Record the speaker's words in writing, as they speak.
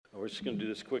just going to do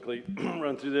this quickly,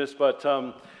 run through this, but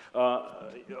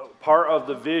part of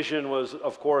the vision was,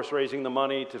 of course, raising the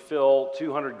money to fill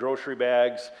 200 grocery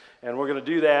bags, and we're going to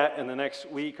do that in the next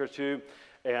week or two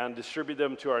and distribute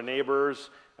them to our neighbors.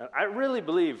 And I really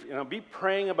believe, be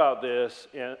praying about this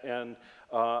and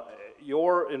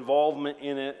your involvement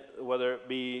in it, whether it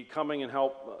be coming and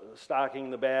help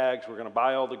stocking the bags. We're going to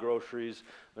buy all the groceries.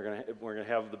 We're going to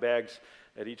have the bags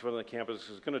at each one of the campuses.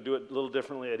 It's going to do it a little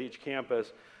differently at each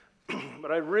campus.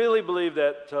 But I really believe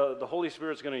that the Holy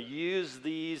Spirit's going to use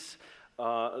these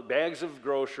bags of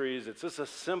groceries. It's just a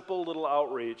simple little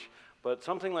outreach, but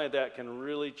something like that can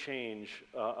really change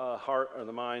a heart or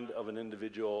the mind of an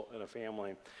individual and a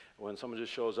family. When someone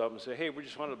just shows up and say, hey, we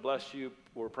just wanted to bless you,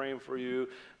 we're praying for you,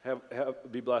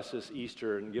 be blessed this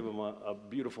Easter, and give them a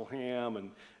beautiful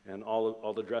ham and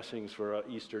all the dressings for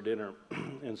Easter dinner.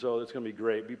 And so it's going to be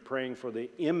great. Be praying for the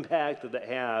impact that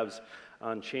has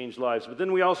on changed lives. But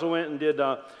then we also went and did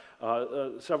about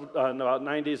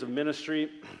 9 days of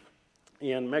ministry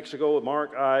in Mexico with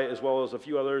Mark, I, as well as a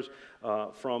few others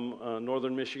from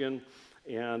northern Michigan.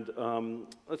 And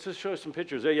let's just show some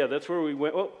pictures. Yeah, that's where we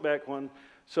went. Oh, back one.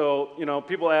 So,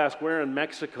 people ask, where in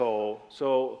Mexico?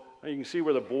 So you can see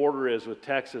where the border is with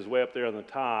Texas way up there on the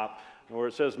top. And where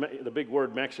it says the big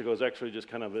word Mexico is actually just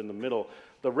kind of in the middle.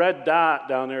 The red dot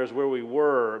down there is where we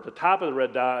were. The top of the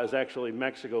red dot is actually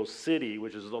Mexico City,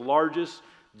 which is the largest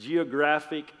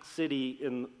geographic city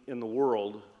in the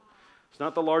world. It's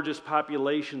not the largest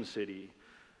population city.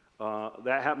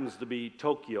 That happens to be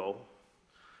Tokyo,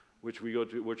 which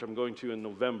I'm going to in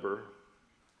November.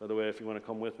 By the way, if you want to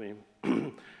come with me.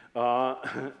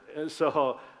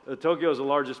 So Tokyo is the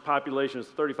largest population. It's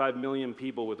 35 million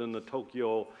people within the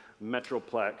Tokyo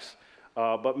metroplex.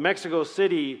 But Mexico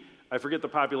City, I forget the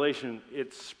population,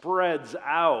 it spreads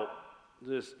out.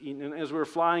 And as we were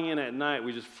flying in at night,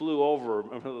 we just flew over.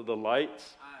 Remember the lights?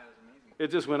 It was amazing. It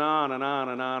just went on and on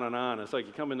and on and on. It's like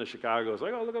you come into Chicago, it's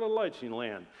like, oh, look at the lights, you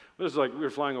land. But it's like we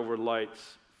were flying over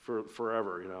lights for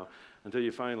forever, until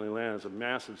you finally land. It's a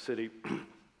massive city.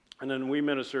 And then we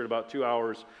ministered about 2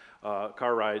 hours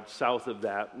car ride south of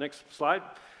that. Next slide.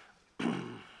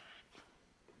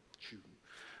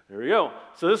 There we go.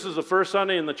 So this is the first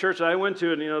Sunday in the church that I went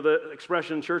to, and the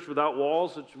expression church without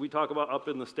walls that we talk about up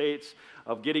in the States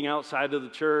of getting outside of the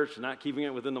church and not keeping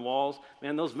it within the walls.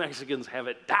 Man, those Mexicans have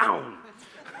it down.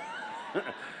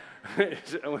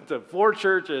 I went to 4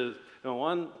 churches. No,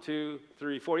 1, 2,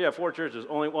 3, 4. Yeah, 4 churches.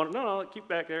 Only one. No, keep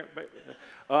back there.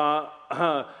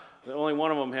 Only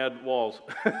one of them had walls.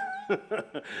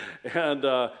 And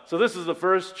so this is the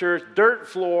first church, dirt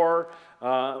floor.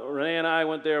 Renee and I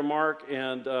went there, Mark,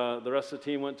 and the rest of the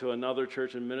team went to another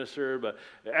church and ministered. But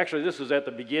actually, this was at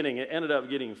the beginning. It ended up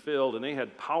getting filled, and they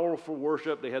had powerful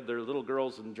worship. They had their little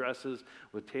girls in dresses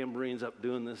with tambourines up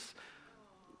doing this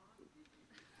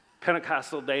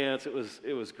Pentecostal dance. It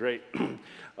was great.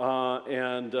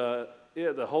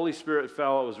 The Holy Spirit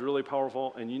fell. It was really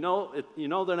powerful. And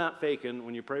they're not faking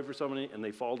when you pray for somebody and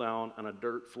they fall down on a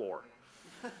dirt floor.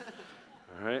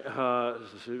 All right.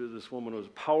 This woman was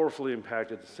powerfully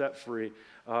impacted, set free.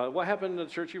 What happened in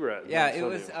the church you were at? Yeah, it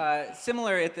was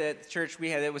similar at the church we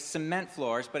had. It was cement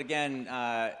floors, but again,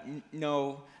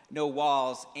 no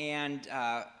walls. And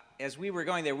as we were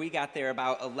going there, we got there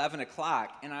about 11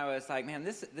 o'clock, and I was like, man,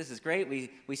 this is great.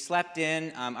 We slept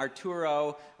in.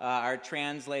 Arturo, our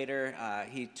translator,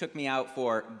 he took me out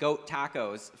for goat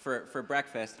tacos for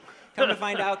breakfast. Come to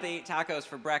find out, they eat tacos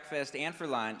for breakfast and for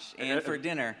lunch and for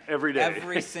dinner. Every day.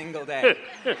 Every single day.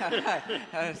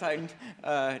 I was like,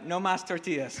 no más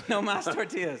tortillas, no más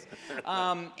tortillas.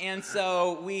 And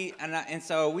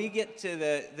so we get to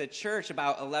the church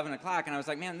about 11 o'clock, and I was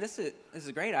like, man, this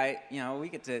is great. We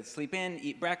get to sleep in,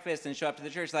 eat breakfast, and show up to the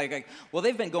church. Like, well,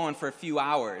 they've been going for a few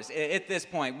hours. At this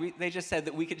point, they just said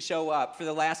that we could show up for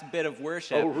the last bit of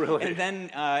worship, and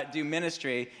then do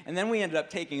ministry. And then we ended up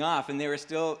taking off, and they were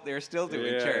still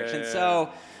doing church. And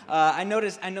so I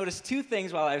noticed 2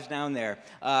 things while I was down there.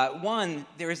 One,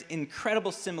 there is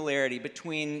incredible similarity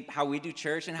between how we do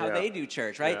church and how they do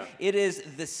church, right? Yeah. It is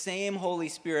the same Holy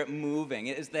Spirit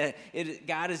moving.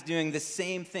 God is doing the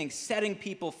same thing, setting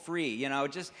people free,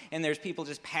 and there's people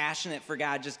just passionate for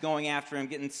God, just going after Him,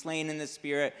 getting slain in the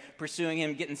Spirit, pursuing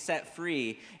Him, getting set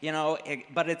free,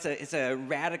 but it's a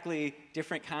radically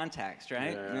different context,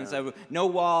 right? Yeah. And so no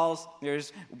walls,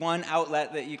 there's one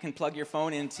outlet that you can plug your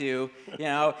phone into,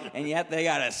 and yet they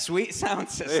got a sweet sound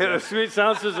system. They had a sweet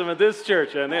sound system at this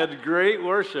church, and they had great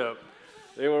worship.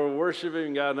 They were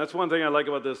worshiping God, and that's one thing I like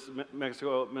about this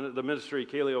Mexico, the ministry,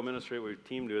 Kaleo ministry we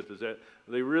teamed with, is that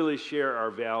they really share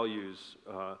our values,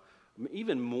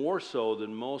 even more so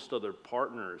than most other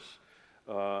partners.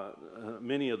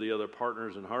 many of the other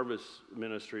partners and harvest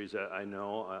ministries that I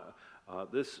know.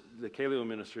 The Kaleo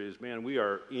Ministries, man, we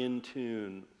are in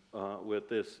tune with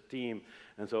this team,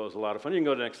 and so it was a lot of fun. You can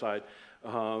go to the next slide.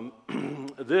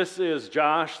 This is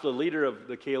Josh, the leader of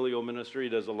the Kaleo Ministry. He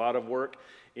does a lot of work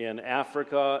in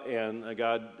Africa, and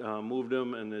God moved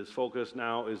him, and his focus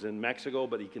now is in Mexico,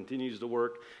 but he continues to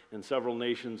work in several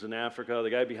nations in Africa. The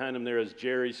guy behind him there is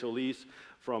Jerry Solis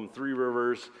from Three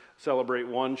Rivers Celebrate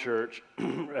One Church.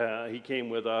 He came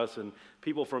with us, and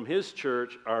people from his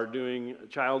church are doing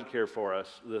childcare for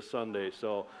us this Sunday.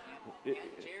 So, and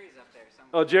Jerry's up there somewhere.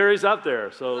 Oh, Jerry's up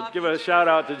there, so Love give you, a Jerry. shout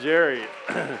out to Jerry.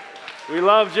 We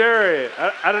love Jerry.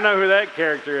 I don't know who that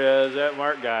character is, that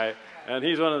Mark guy. And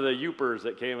he's one of the Youpers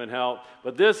that came and helped.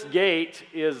 But this gate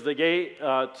is the gate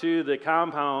to the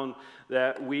compound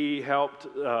that we helped,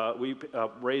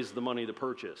 raise the money to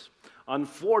purchase.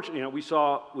 Unfortunately, we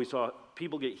saw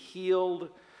people get healed,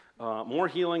 more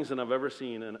healings than I've ever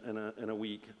seen in a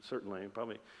week, certainly,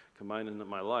 probably combined into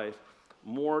my life.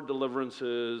 More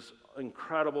deliverances,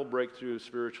 incredible breakthrough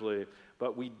spiritually.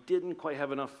 But we didn't quite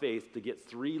have enough faith to get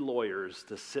 3 lawyers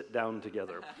to sit down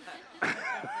together.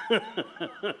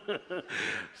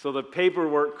 So the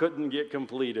paperwork couldn't get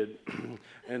completed.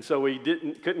 And so we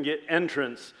couldn't get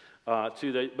entrance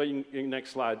to the, but next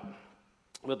slide.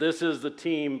 But this is the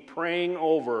team praying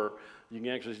over, you can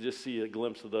actually just see a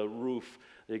glimpse of the roof.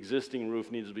 The existing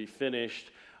roof needs to be finished,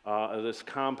 this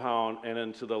compound. And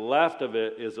then to the left of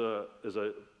it is a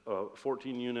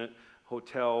 14-unit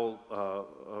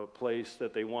hotel place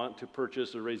that they want to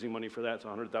purchase. They're raising money for that. It's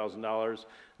 $100,000. And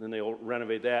then they'll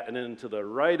renovate that. And then to the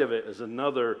right of it is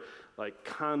another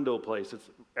condo place. It's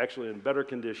actually in better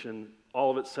condition. All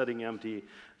of it's sitting empty.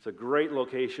 It's a great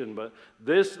location. But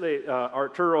this,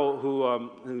 Arturo, who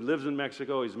lives in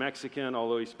Mexico, he's Mexican,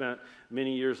 although he spent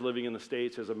many years living in the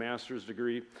States, has a master's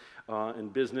degree in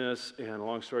business. And a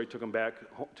long story, took him back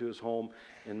to his home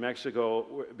in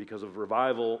Mexico because of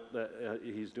revival that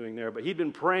he's doing there. But he'd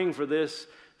been praying for this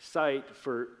site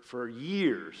for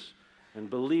years and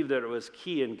believed that it was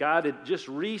key. And God had just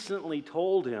recently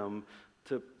told him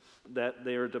that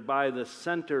they were to buy the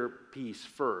centerpiece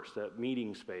first, that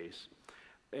meeting space.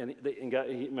 And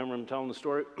he remember him telling the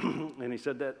story, and he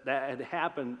said that had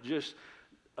happened just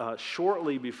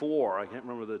shortly before. I can't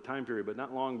remember the time period, but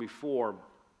not long before.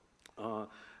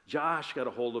 Josh got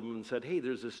a hold of him and said, "Hey,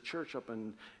 there's this church up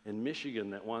in Michigan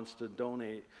that wants to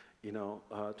donate,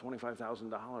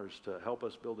 $25,000 to help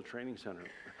us build a training center."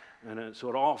 And so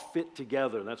it all fit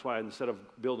together. That's why instead of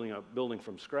building a building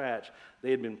from scratch, they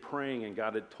had been praying, and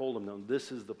God had told them, "No,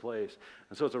 this is the place."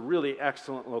 And so it's a really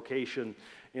excellent location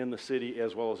in the city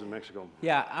as well as in Mexico.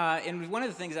 Yeah, and one of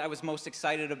the things I was most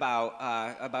excited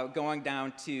about going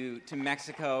down to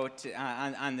Mexico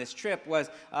on this trip was,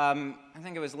 I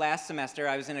think it was last semester,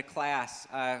 I was in a class,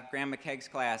 Graham McKeag's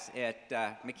class at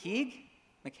McKeag?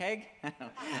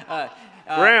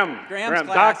 Graham's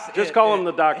class. Just call him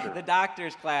the doctor. The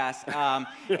doctor's class.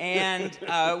 And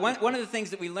one of the things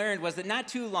that we learned was that not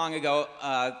too long ago,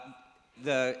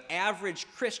 the average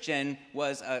Christian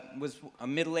was a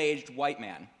middle-aged white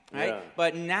man. Right? Yeah.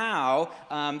 But now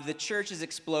the church is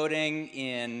exploding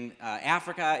in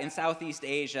Africa, in Southeast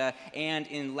Asia, and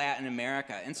in Latin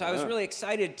America. And so I was really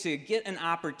excited to get an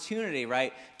opportunity,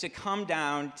 right, to come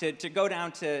down, to go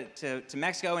down to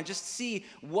Mexico and just see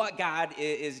what God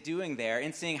is doing there,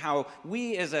 and seeing how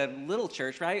we as a little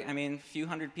church, right, I mean, a few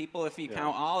hundred people if you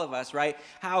count all of us, right,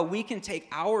 how we can take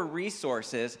our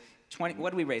resources. What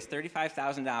did we raise?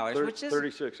 $35,000, which is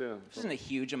 36, yeah. Which isn't a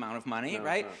huge amount of money, No,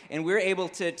 right? And we're able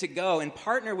to go and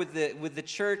partner with the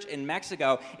church in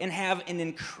Mexico and have an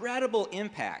incredible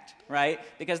impact, right?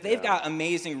 Because they've got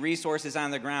amazing resources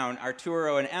on the ground.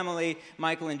 Arturo and Emily,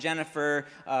 Michael and Jennifer,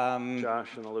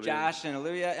 Josh and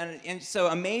Olivia, and so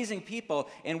amazing people.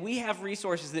 And we have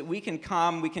resources that we can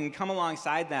come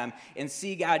alongside them and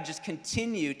see God just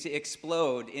continue to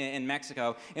explode in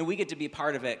Mexico, and we get to be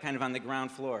part of it, kind of on the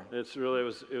ground floor. It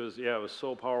was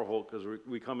so powerful because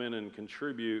we come in and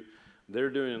contribute. They're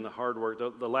doing the hard work.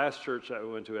 The last church that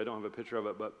we went to, I don't have a picture of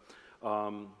it, but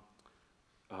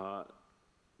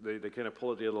they kind of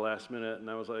pulled it together the last minute, and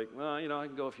I was like, well, I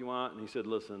can go if you want. And he said,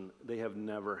 listen, they have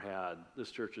never had, this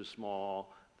church is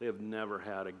small, they have never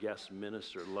had a guest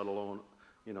minister, let alone,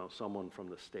 someone from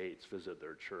the States visit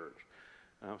their church.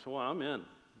 And I said, well, I'm in.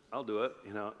 I'll do it,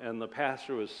 And the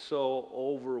pastor was so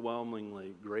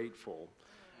overwhelmingly grateful.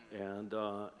 And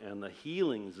the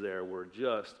healings there were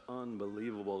just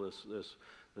unbelievable.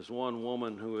 This one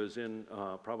woman who is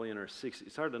probably in her 60s.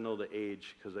 It's hard to know the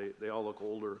age because they all look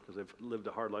older because they've lived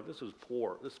a hard life. This was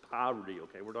poor. This is poverty.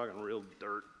 Okay, we're talking real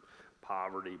dirt,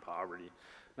 poverty.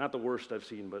 not the worst I've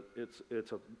seen, but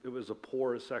it was the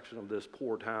poorest section of this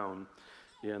poor town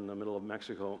in the middle of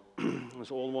Mexico.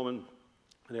 This old woman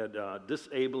had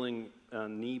disabling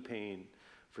knee pain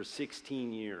for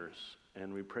 16 years,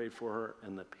 and we prayed for her,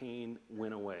 and the pain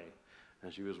went away.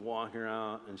 And she was walking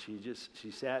around, and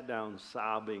she sat down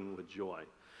sobbing with joy.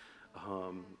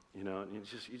 And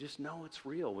you just know it's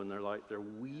real when they're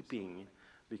weeping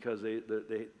because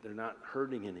they're not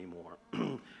hurting anymore.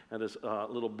 And this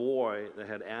little boy that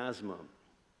had asthma,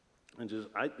 and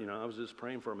I was just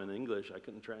praying for him in English. I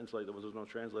couldn't translate. There was no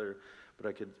translator, but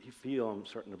I could feel him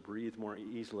starting to breathe more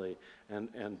easily.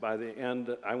 And by the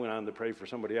end, I went on to pray for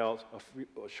somebody else.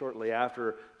 Shortly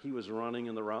after, he was running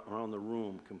around the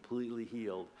room, completely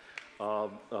healed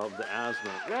of the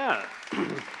asthma. Yeah.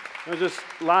 There's just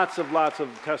lots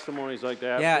of testimonies like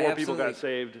that. Yeah, 4 absolutely. people got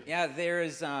saved. Yeah, there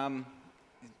is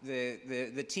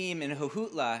the team in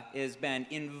Jojutla has been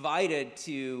invited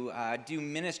to do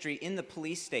ministry in the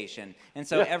police station, and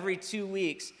so every 2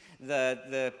 weeks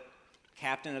the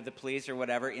captain of the police or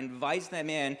whatever invites them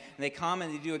in, and they come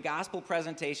and they do a gospel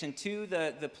presentation to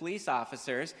the police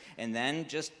officers, and then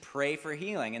just pray for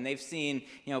healing. And they've seen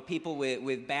people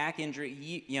with back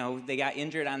injury, they got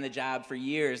injured on the job for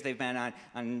years. They've been on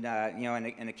in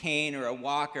a cane or a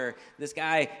walker. This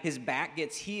guy, his back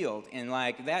gets healed, and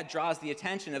that draws the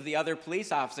attention of the other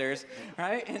police officers,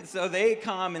 right? And so they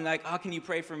come and oh, can you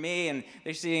pray for me? And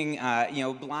they're seeing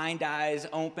blind eyes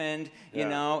opened,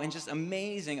 and just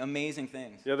amazing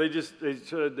things. Yeah, they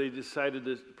decided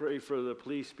to pray for the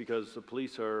police because the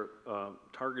police are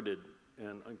targeted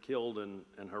and killed and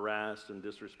harassed and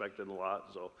disrespected a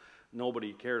lot. So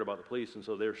nobody cared about the police, and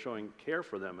so they're showing care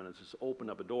for them, and it's just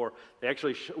opened up a door. They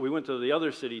actually we went to the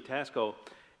other city, Tasco,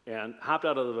 and hopped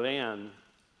out of the van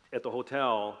at the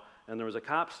hotel, and there was a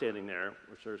cop standing there,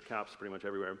 which there's cops pretty much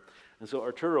everywhere. And so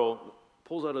Arturo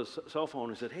pulls out his cell phone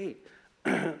and said, "Hey,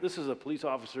 this is a police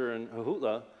officer in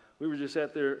Jojutla. We were just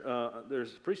at their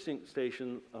precinct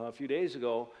station a few days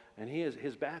ago, and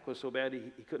his back was so bad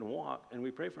he couldn't walk, and we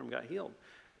prayed for him, got healed."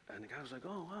 And the guy was like,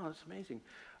 "Oh, wow, that's amazing."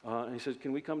 And he says,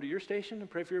 "Can we come to your station and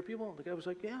pray for your people?" The guy was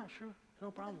like, "Yeah, sure,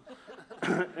 no problem."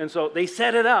 And so they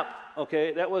set it up,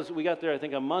 okay? We got there, I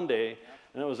think, on Monday,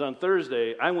 and it was on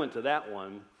Thursday. I went to that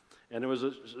one, and it was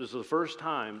the first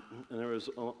time, and there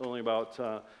was only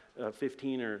about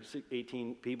 15 or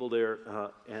 18 people there,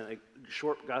 and a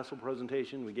short gospel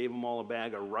presentation. We gave them all a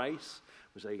bag of rice,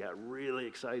 which they got really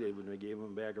excited when we gave them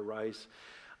a bag of rice.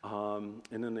 And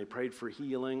then they prayed for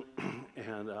healing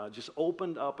and just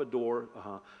opened up a door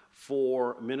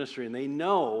for ministry. And they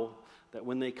know that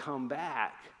when they come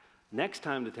back next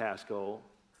time to Tasco,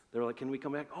 they're like, "Can we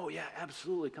come back?" "Oh, yeah,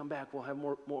 absolutely, come back. We'll have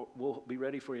more. We'll be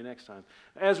ready for you next time."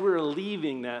 As we were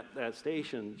leaving that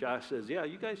station, Josh says, "Yeah,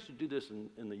 you guys should do this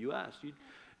in the U.S.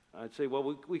 I'd say,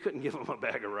 "Well, we couldn't give them a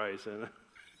bag of rice." And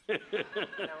What did you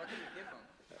give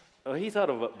them? he thought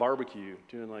of a barbecue,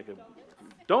 doing like a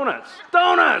donuts.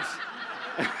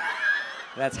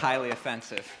 That's highly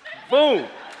offensive. Boom.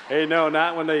 Hey, no,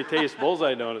 not when they taste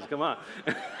bullseye donuts. Come on.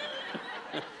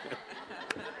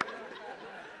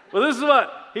 Well, this is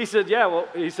what he said. Yeah, well,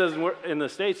 he says in the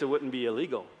States it wouldn't be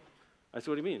illegal. I said,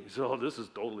 "What do you mean?" He said, "Oh, this is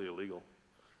totally illegal.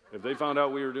 If they found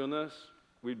out we were doing this,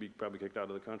 we'd be probably kicked out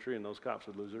of the country, and those cops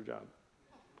would lose their job."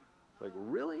 Like,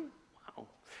 really? Wow.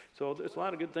 So there's a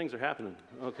lot of good things are happening.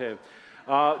 Okay.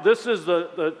 This is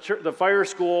the fire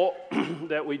school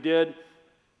that we did,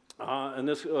 and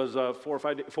this was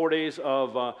 4 days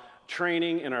of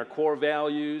training in our core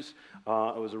values. It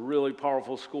was a really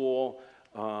powerful school.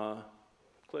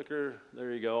 Clicker,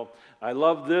 there you go. I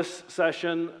love this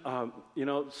session.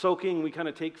 Soaking we kind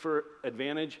of take for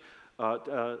advantage,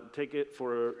 take it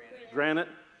for granted.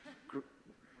 We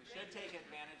should take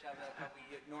advantage of it, but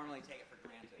we normally take it for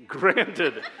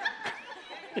Granted.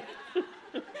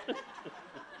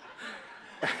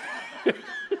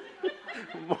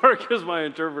 Mark is my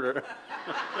interpreter.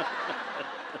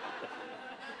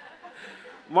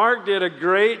 Mark did a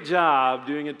great job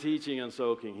doing a teaching on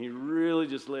soaking. He really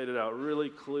just laid it out really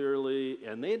clearly,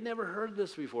 and they had never heard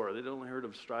this before. They'd only heard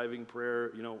of striving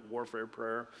prayer, warfare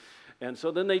prayer. And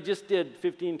so then they just did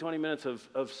 15, 20 minutes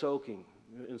of soaking.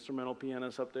 Instrumental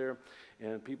pianists up there,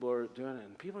 and people are doing it,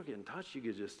 and people are getting touched, you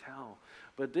could just tell.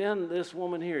 But then this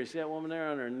woman here, you see that woman there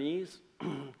on her knees?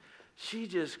 She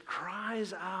just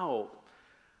cries out.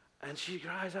 And she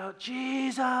cries out,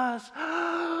 "Jesus!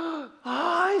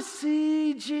 I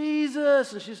see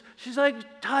Jesus!" And she's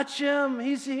like, "Touch him!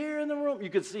 He's here in the room." You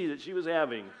could see that she was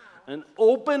having an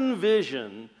open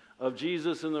vision of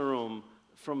Jesus in the room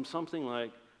from something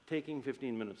like taking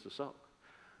 15 minutes to soak.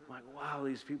 I'm like, wow,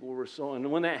 these people were so...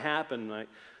 And when that happened,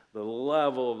 the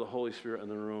level of the Holy Spirit in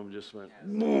the room just went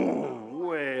boom,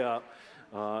 way up,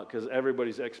 because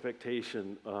everybody's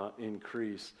expectation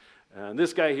increased. And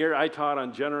this guy here, I taught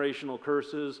on generational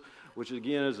curses, which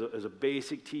again is a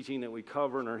basic teaching that we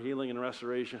cover in our healing and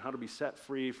restoration, how to be set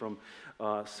free from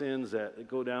sins that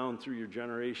go down through your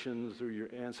generations, through your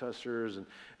ancestors,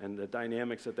 and the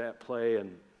dynamics that play.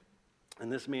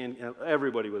 And this man,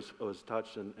 everybody was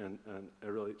touched, and it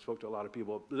really spoke to a lot of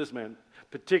people. This man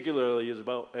particularly is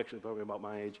probably about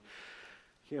my age.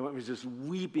 He came up and was just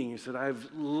weeping. He said, I've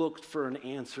looked for an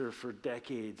answer for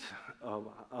decades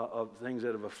of things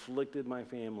that have afflicted my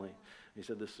family. He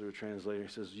said this through a translator. He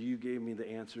says, you gave me the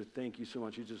answer. Thank you so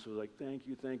much. He just was like, thank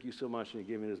you so much. And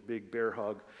he gave me this big bear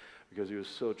hug because he was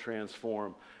so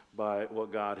transformed by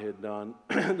what God had done.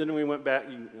 Then we went back.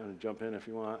 You can jump in if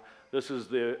you want. This is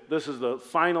the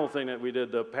final thing that we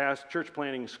did, the past church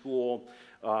planting school.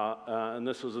 And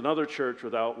this was another church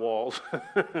without walls.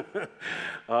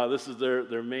 This is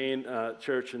their main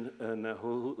church in the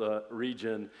Hu'ula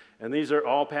region. And these are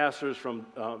all pastors from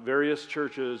various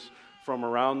churches from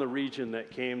around the region that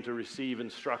came to receive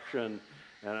instruction.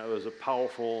 And it was a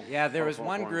powerful. Yeah, there was powerful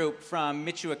one forum. group from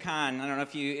Michoacan. I don't know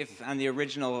if on the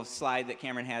original slide that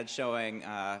Cameron had showing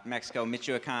Mexico,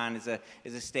 Michoacan is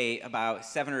a state about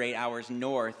 7 or 8 hours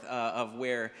north of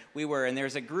where we were. And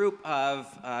there's a group of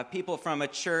people from a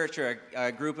church or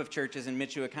a group of churches in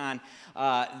Michoacan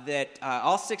that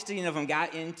all 16 of them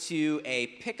got into a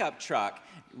pickup truck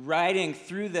riding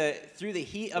through the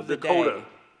heat of the day.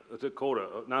 A Dakota,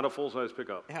 not a full-size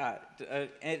pickup.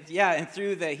 Yeah, and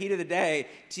through the heat of the day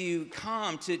to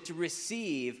come to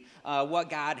receive what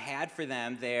God had for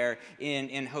them there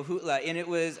in Hu'ula. And it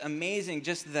was amazing,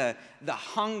 just the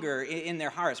hunger in their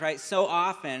hearts, right? So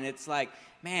often it's like,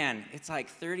 man, it's like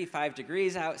 35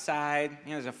 degrees outside.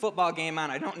 There's a football game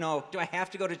on. I don't know. Do I have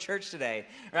to go to church today?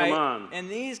 Right? Come on. And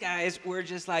these guys were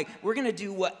just like, we're going to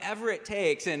do whatever it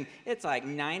takes. And it's like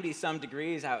 90-some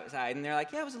degrees outside. And they're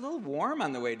like, yeah, it was a little warm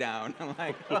on the way down. I'm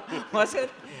like, was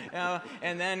it?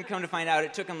 And then come to find out,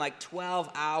 it took them like 12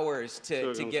 hours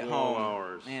to get home.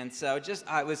 Hours. And so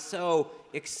it was so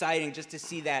exciting just to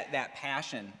see that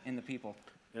passion in the people.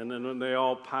 And then when they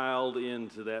all piled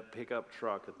into that pickup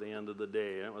truck at the end of the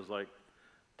day, it was like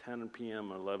 10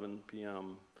 p.m., 11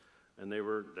 p.m., and they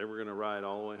were going to ride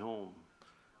all the way home.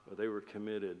 But they were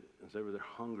committed, and they're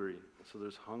hungry. So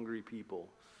there's hungry people.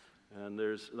 And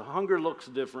the hunger looks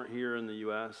different here in the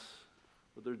U.S.,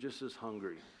 but they're just as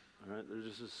hungry. All right? They're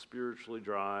just as spiritually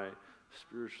dry,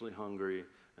 spiritually hungry,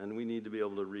 and we need to be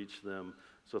able to reach them.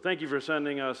 So thank you for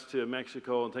sending us to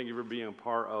Mexico, and thank you for being a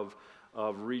part of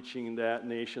reaching that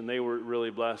nation. They were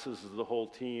really blessed. This is the whole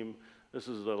team. This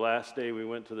is the last day we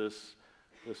went to this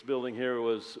building here. It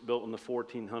was built in the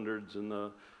 1400s, and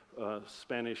the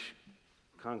Spanish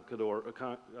conquistador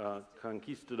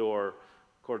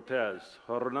Cortez,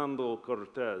 Hernando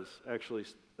Cortez, actually,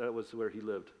 that was where he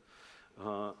lived,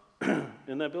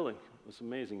 in that building. It was an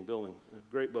amazing building, a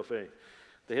great buffet.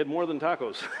 They had more than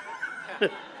tacos. They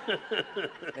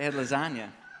had lasagna.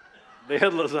 They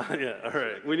had lasagna. All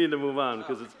right, we need to move on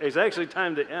because it's actually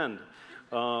time to end.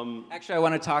 Actually, I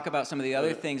want to talk about some of the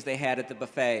other things they had at the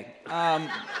buffet.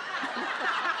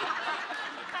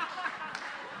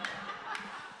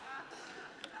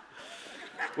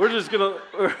 We're just gonna.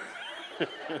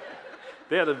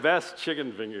 They had the best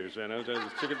chicken fingers, man.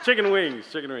 Chicken wings.